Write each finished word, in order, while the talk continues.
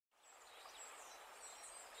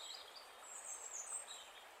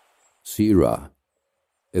Sirah,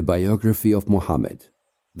 a biography of Muhammad,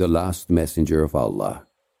 the last messenger of Allah,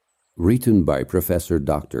 written by Professor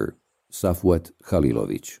Dr. Safwat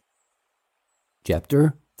Khalilovich.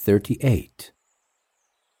 Chapter 38.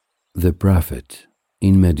 The Prophet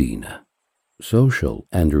in Medina. Social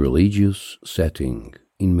and religious setting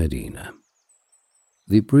in Medina.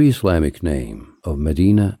 The pre-Islamic name of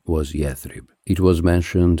Medina was Yathrib. It was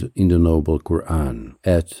mentioned in the Noble Quran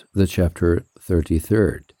at the chapter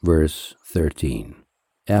 33, verse 13.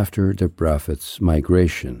 After the Prophet's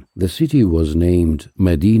migration, the city was named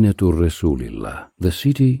Medinatul Rasulillah, the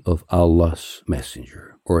city of Allah's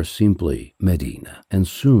Messenger, or simply Medina, and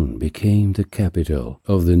soon became the capital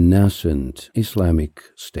of the nascent Islamic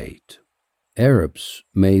State. Arabs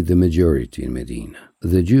made the majority in Medina.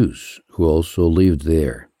 The Jews, who also lived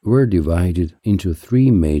there, were divided into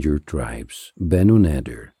three major tribes: Banu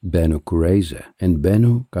Nadir, Banu Qurayza, and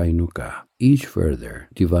Banu Qaynuqa, each further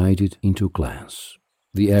divided into clans.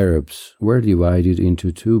 The Arabs were divided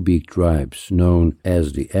into two big tribes known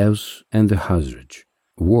as the Aws and the Khazraj.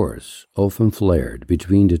 Wars often flared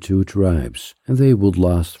between the two tribes, and they would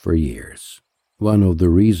last for years. One of the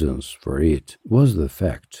reasons for it was the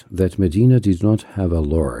fact that Medina did not have a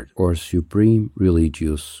lord or supreme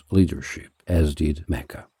religious leadership, as did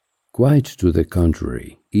Mecca. Quite to the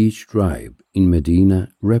contrary, each tribe in Medina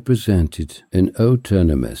represented an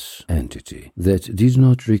autonomous entity that did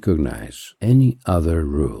not recognize any other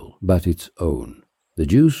rule but its own. The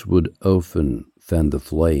Jews would often fan the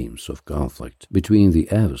flames of conflict between the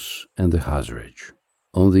Aws and the Khazraj.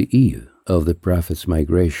 On the eve of the Prophet's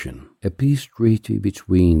migration, a peace treaty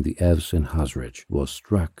between the Aws and Khazraj was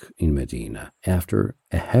struck in Medina after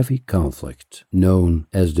a heavy conflict known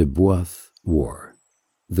as the Bu'ath War.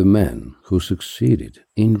 The man who succeeded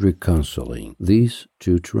in reconciling these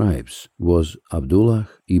two tribes was Abdullah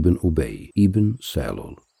ibn Ubay ibn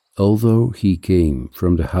Salul. Although he came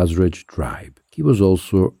from the Khazraj tribe, he was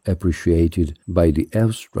also appreciated by the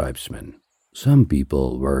Aws tribesmen. Some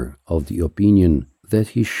people were of the opinion that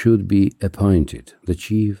he should be appointed the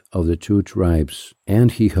chief of the two tribes, and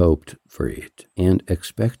he hoped for it and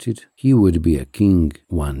expected he would be a king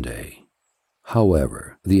one day.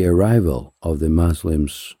 However, the arrival of the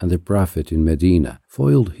Muslims and the Prophet in Medina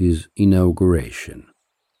foiled his inauguration.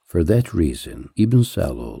 For that reason, Ibn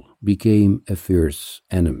Salul became a fierce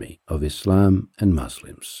enemy of Islam and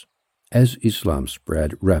Muslims. As Islam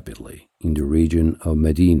spread rapidly in the region of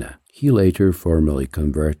Medina, he later formally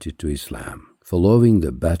converted to Islam, following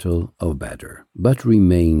the Battle of Badr, but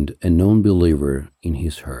remained a non-believer in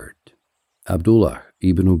his heart. Abdullah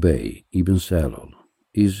ibn Ubay ibn Salul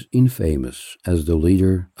is infamous as the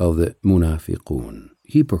leader of the Munafiqun,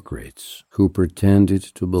 hypocrites who pretended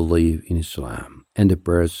to believe in Islam, and a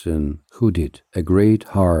person who did a great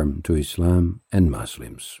harm to Islam and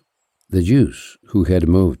Muslims. The Jews who had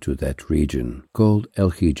moved to that region, called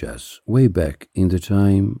El-Hijaz, way back in the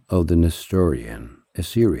time of the Nestorian,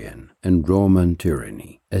 Assyrian, and Roman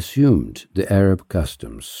tyranny, assumed the Arab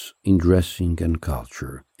customs in dressing and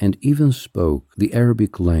culture, and even spoke the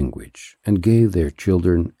Arabic language and gave their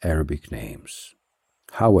children Arabic names.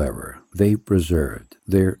 However, they preserved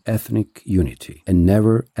their ethnic unity and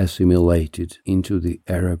never assimilated into the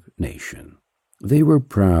Arab nation. They were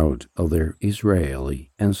proud of their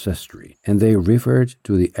Israeli ancestry, and they referred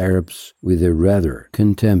to the Arabs with a rather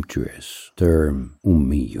contemptuous term,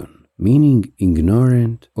 ummiyun, meaning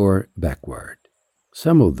ignorant or backward.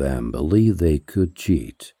 Some of them believed they could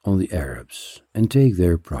cheat on the Arabs and take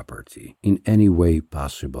their property in any way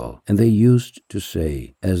possible, and they used to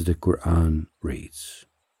say, as the Quran reads,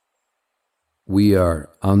 "We are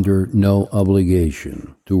under no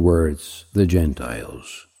obligation towards the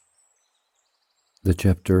Gentiles." The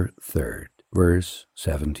chapter 3, verse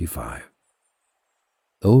 75.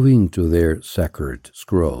 Owing to their sacred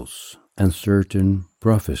scrolls and certain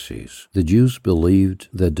prophecies, the Jews believed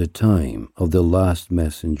that the time of the last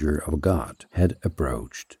messenger of God had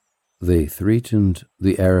approached. They threatened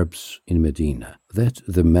the Arabs in Medina that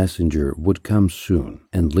the messenger would come soon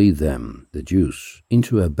and lead them, the Jews,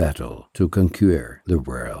 into a battle to conquer the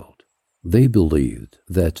world. They believed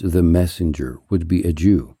that the messenger would be a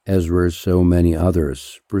Jew, as were so many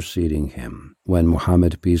others preceding him. When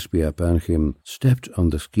Muhammad, peace be upon him, stepped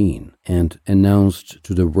on the scene and announced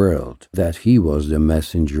to the world that he was the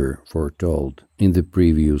messenger foretold in the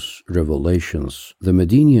previous revelations, the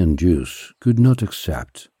Medinian Jews could not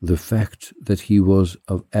accept the fact that he was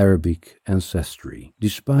of Arabic ancestry,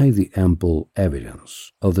 despite the ample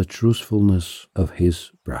evidence of the truthfulness of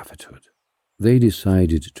his prophethood. They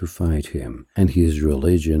decided to fight him and his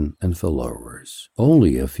religion and followers.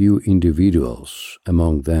 Only a few individuals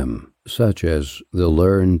among them such as the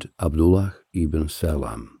learned Abdullah ibn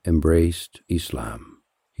Salam embraced Islam.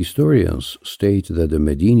 Historians state that the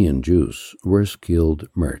Medinian Jews were skilled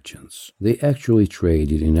merchants. They actually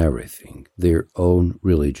traded in everything, their own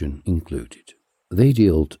religion included. They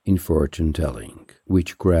dealt in fortune-telling,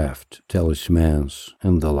 witchcraft, talismans,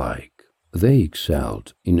 and the like. They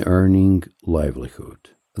excelled in earning livelihood.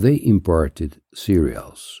 They imported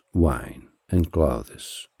cereals, wine, and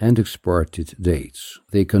clothes, and exported dates.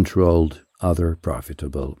 They controlled other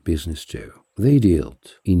profitable business too. They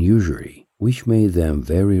dealt in usury, which made them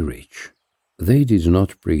very rich. They did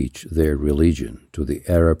not preach their religion to the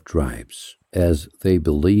Arab tribes, as they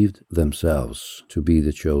believed themselves to be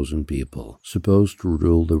the chosen people, supposed to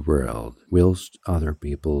rule the world, whilst other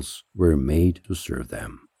peoples were made to serve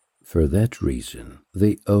them. For that reason,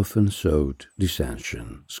 they often sowed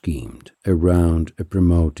dissension, schemed around a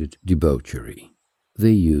promoted debauchery.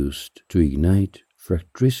 They used to ignite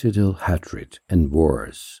fratricidal hatred and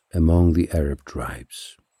wars among the Arab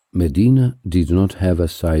tribes. Medina did not have a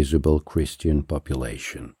sizable Christian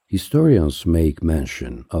population. Historians make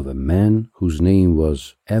mention of a man whose name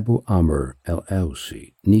was Abu Amr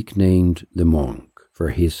al-Ausi, nicknamed the Monk for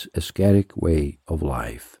his ascetic way of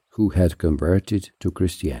life, who had converted to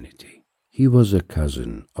Christianity. He was a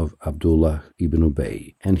cousin of Abdullah ibn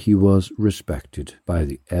Ubay, and he was respected by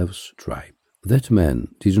the Aus tribe. That man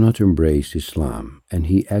did not embrace Islam, and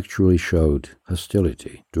he actually showed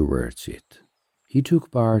hostility towards it. He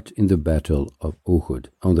took part in the Battle of Uhud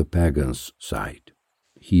on the pagans' side.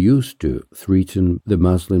 He used to threaten the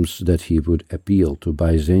Muslims that he would appeal to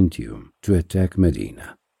Byzantium to attack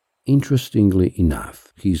Medina. Interestingly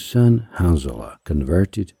enough, his son Hanzala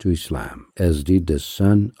converted to Islam, as did the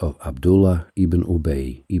son of Abdullah ibn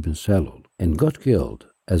Ubay ibn Salul, and got killed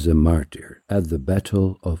as a martyr at the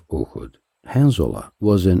Battle of Uhud. Hanzala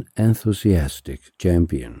was an enthusiastic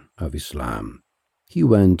champion of Islam. He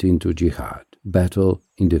went into jihad, battle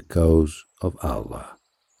in the cause of Allah,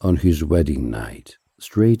 on his wedding night,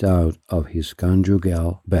 straight out of his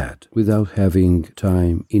conjugal bed without having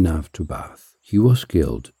time enough to bath. He was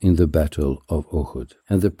killed in the Battle of Uhud,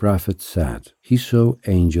 and the Prophet said he saw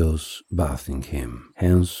angels bathing him.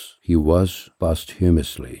 Hence, he was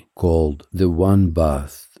posthumously called the one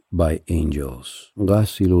bathed by angels,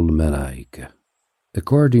 Ghasilul Malaika.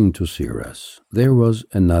 According to Siras, there was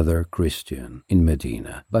another Christian in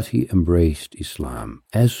Medina, but he embraced Islam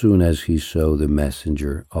as soon as he saw the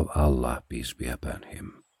Messenger of Allah, peace be upon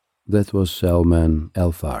him. That was Salman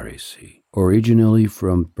al-Farisi, originally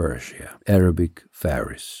from Persia, Arabic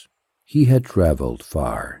Faris. He had traveled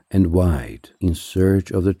far and wide in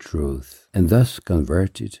search of the truth and thus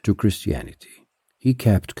converted to Christianity. He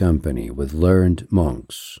kept company with learned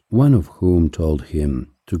monks, one of whom told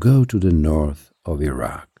him to go to the north of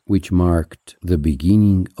Iraq, which marked the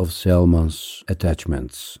beginning of Salman's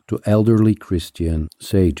attachments to elderly Christian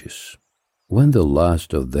sages. When the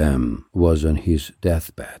last of them was on his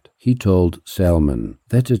deathbed, he told Salman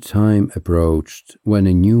that a time approached when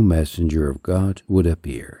a new messenger of God would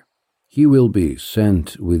appear. He will be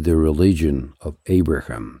sent with the religion of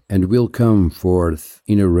Abraham and will come forth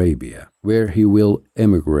in Arabia, where he will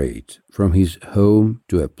emigrate from his home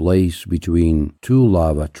to a place between two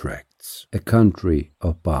lava tracts, a country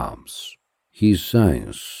of palms. His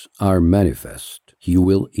signs are manifest. He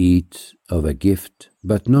will eat of a gift,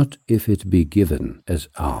 but not if it be given as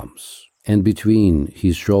alms. And between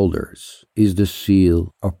his shoulders is the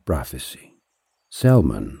seal of prophecy.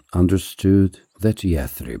 Salman understood that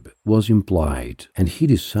Yathrib was implied, and he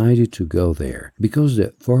decided to go there because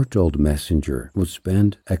the foretold messenger would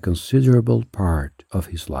spend a considerable part of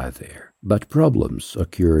his life there. But problems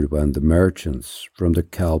occurred when the merchants from the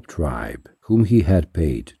Kalb tribe, whom he had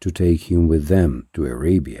paid to take him with them to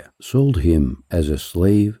Arabia, sold him as a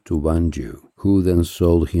slave to one Jew, who then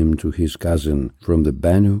sold him to his cousin from the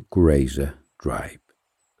Banu Qurayza tribe.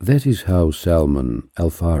 That is how Salman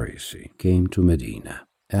al-Farisi came to Medina.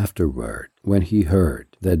 Afterward, when he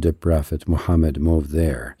heard that the Prophet Muhammad moved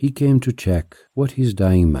there, he came to check what his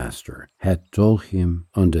dying master had told him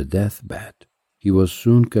on the deathbed. He was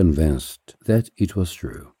soon convinced that it was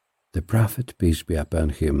true. The Prophet, peace be upon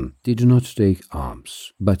him, did not take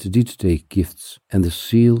alms, but did take gifts, and the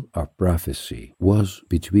seal of prophecy was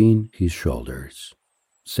between his shoulders.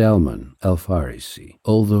 Salman al-Farisi,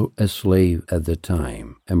 although a slave at the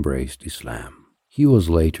time, embraced Islam. He was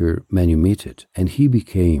later manumitted, and he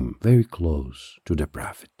became very close to the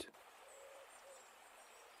Prophet.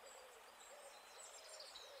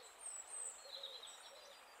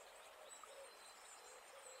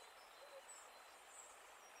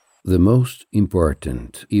 The most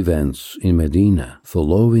important events in Medina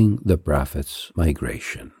following the Prophet's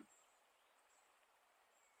migration.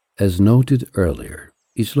 As noted earlier,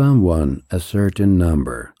 Islam won a certain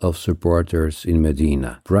number of supporters in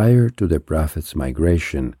Medina prior to the Prophet's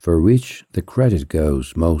migration, for which the credit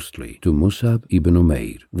goes mostly to Musab ibn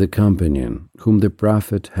Umayr, the companion whom the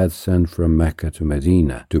Prophet had sent from Mecca to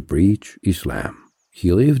Medina to preach Islam.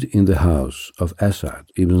 He lived in the house of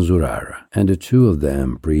Asad ibn Zurara, and the two of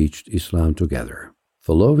them preached Islam together.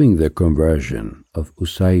 Following the conversion of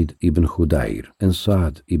Usaid ibn Hudayr and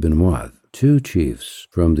Sa'd ibn Mu'adh, two chiefs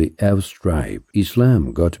from the Aws tribe,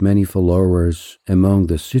 Islam got many followers among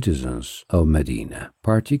the citizens of Medina.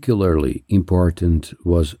 Particularly important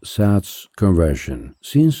was Sa'd's conversion,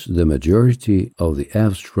 since the majority of the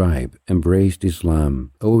Aws tribe embraced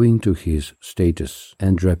Islam owing to his status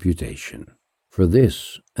and reputation. For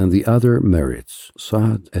this and the other merits,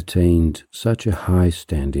 Sa'd attained such a high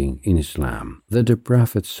standing in Islam that the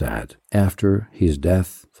Prophet said, after his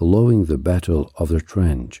death following the Battle of the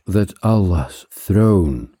Trench, that Allah's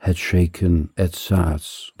throne had shaken at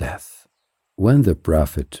Sa'd's death. When the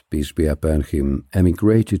Prophet, peace be upon him,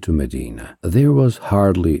 emigrated to Medina, there was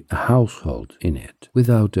hardly a household in it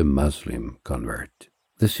without a Muslim convert.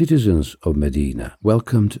 The citizens of Medina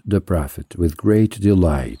welcomed the Prophet with great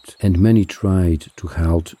delight, and many tried to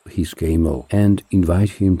halt his camel and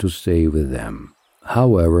invite him to stay with them.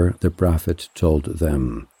 However, the Prophet told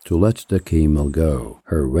them to let the camel go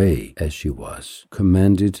her way as she was,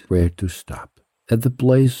 commanded where to stop. At the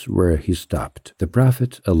place where he stopped, the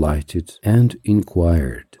Prophet alighted and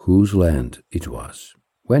inquired whose land it was.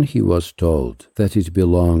 When he was told that it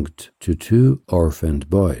belonged to two orphaned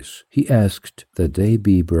boys, he asked that they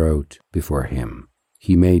be brought before him.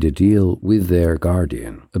 He made a deal with their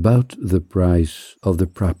guardian about the price of the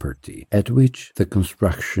property, at which the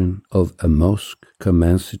construction of a mosque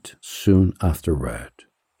commenced soon afterward.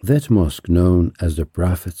 That mosque, known as the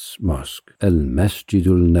Prophet's Mosque,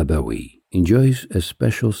 Al-Masjidul Nabawi, enjoys a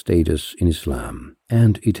special status in Islam,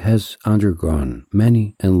 and it has undergone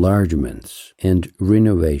many enlargements and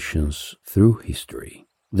renovations through history.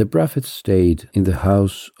 The Prophet stayed in the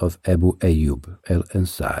house of Abu Ayyub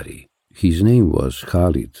al-Ansari. His name was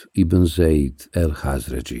Khalid ibn Zayd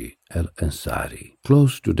al-Khazraji al-Ansari,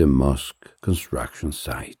 close to the mosque construction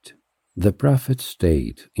site. The Prophet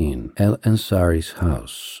stayed in al-Ansari's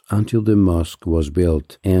house until the mosque was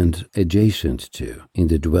built and adjacent to in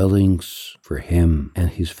the dwellings for him and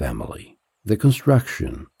his family. The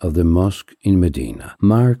construction of the mosque in Medina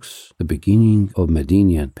marks the beginning of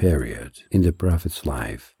Medinian period in the Prophet's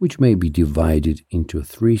life, which may be divided into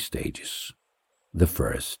three stages. The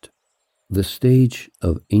first, the stage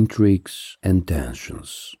of intrigues and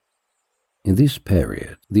tensions. In this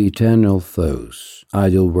period, the eternal foes,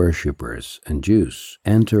 idol worshippers and Jews,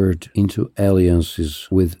 entered into alliances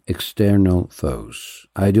with external foes,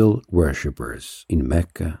 idol worshippers in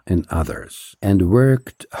Mecca and others, and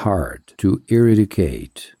worked hard to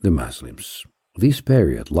eradicate the Muslims. This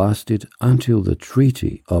period lasted until the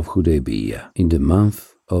Treaty of Hudaybiyah in the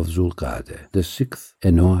month of Zulqa'dah, the 6th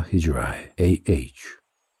Anoah Hijrai, AH.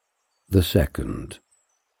 The second,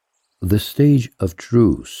 the stage of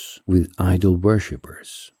truce with idol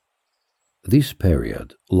worshippers. This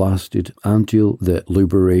period lasted until the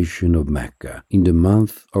liberation of Mecca in the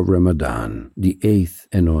month of Ramadan, the 8th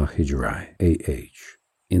Anoah Hijrai, AH.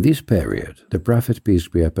 In this period, the Prophet, peace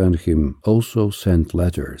be upon him, also sent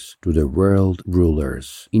letters to the world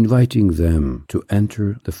rulers, inviting them to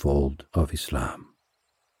enter the fold of Islam.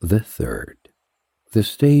 The third, the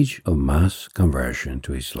stage of mass conversion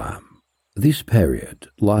to Islam. This period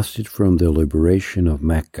lasted from the liberation of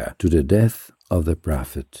Mecca to the death of the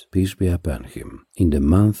Prophet, peace be upon him, in the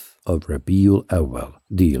month of Rabiul Awwal,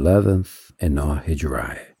 the 11th Anoah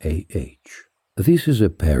Hijrai, AH. This is a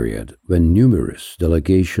period when numerous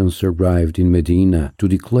delegations arrived in Medina to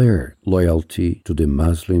declare loyalty to the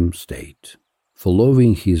Muslim state.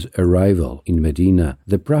 Following his arrival in Medina,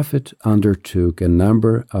 the Prophet undertook a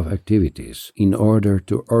number of activities in order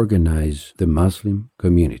to organize the Muslim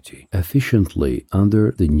community efficiently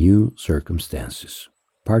under the new circumstances.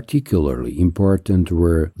 Particularly important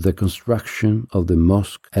were the construction of the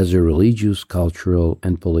mosque as a religious, cultural,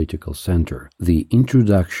 and political center, the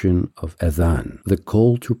introduction of adhan, the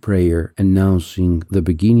call to prayer announcing the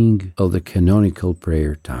beginning of the canonical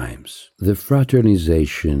prayer times, the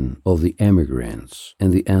fraternization of the emigrants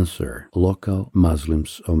and the Ansar, local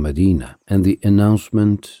Muslims of Medina, and the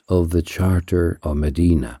announcement of the Charter of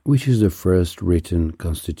Medina, which is the first written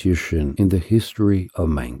constitution in the history of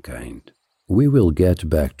mankind. We will get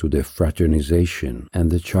back to the fraternization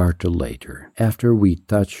and the charter later, after we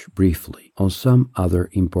touch briefly on some other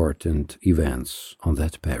important events on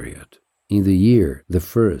that period. In the year the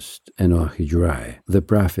first Hijrah, the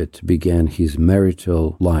Prophet began his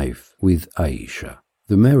marital life with Aisha.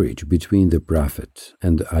 The marriage between the Prophet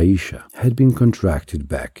and Aisha had been contracted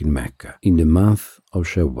back in Mecca in the month of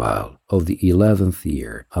Shawwal of the 11th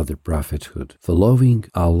year of the prophethood, following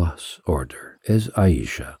Allah's order. As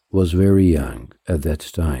Aisha was very young at that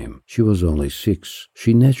time, she was only 6,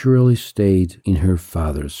 she naturally stayed in her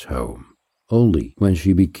father's home. Only when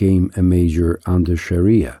she became a major under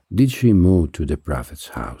Sharia did she move to the Prophet's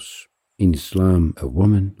house. In Islam, a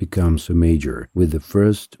woman becomes a major with the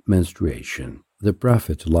first menstruation. The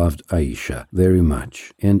Prophet loved Aisha very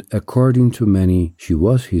much, and according to many, she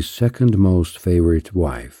was his second most favorite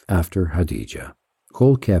wife after Khadija.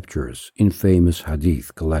 Whole chapters in famous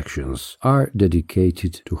hadith collections are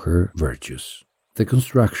dedicated to her virtues. The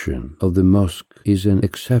construction of the mosque is an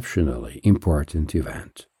exceptionally important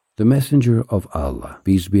event. The Messenger of Allah,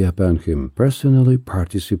 peace be upon him, personally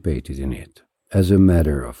participated in it. As a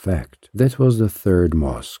matter of fact, that was the third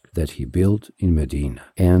mosque that he built in Medina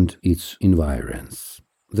and its environs.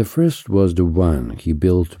 The first was the one he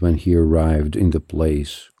built when he arrived in the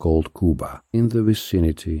place called Quba, in the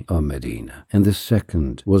vicinity of Medina, and the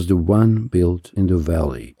second was the one built in the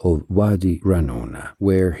valley of Wadi Ranuna,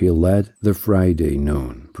 where he led the Friday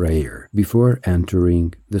noon prayer before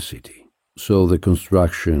entering the city. So the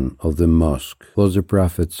construction of the mosque was the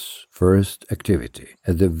Prophet's first activity.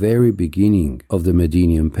 At the very beginning of the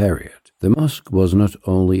Medinian period, the mosque was not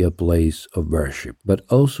only a place of worship, but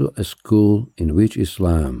also a school in which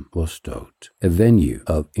Islam was taught, a venue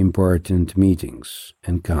of important meetings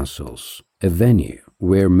and councils, a venue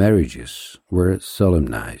where marriages were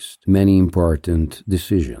solemnized, many important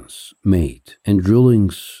decisions made, and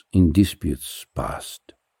rulings in disputes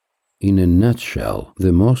passed. In a nutshell,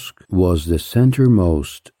 the mosque was the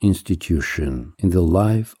centermost institution in the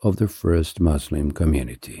life of the first Muslim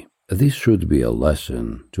community. This should be a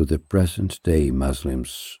lesson to the present-day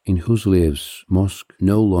Muslims in whose lives mosque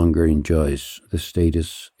no longer enjoys the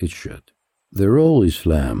status it should. The role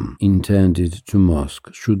Islam intended to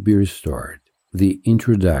mosque should be restored. The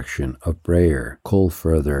introduction of prayer call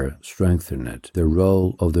further strengthened the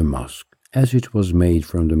role of the mosque, as it was made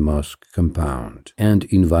from the mosque compound and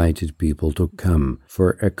invited people to come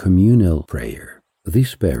for a communal prayer.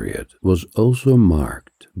 This period was also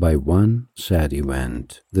marked by one sad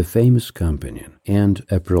event. The famous companion and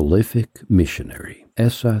a prolific missionary,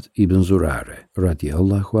 Asad ibn Zurare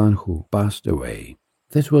radiallahu anhu, passed away.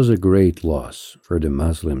 That was a great loss for the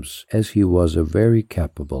Muslims, as he was a very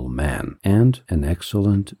capable man and an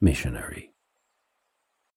excellent missionary.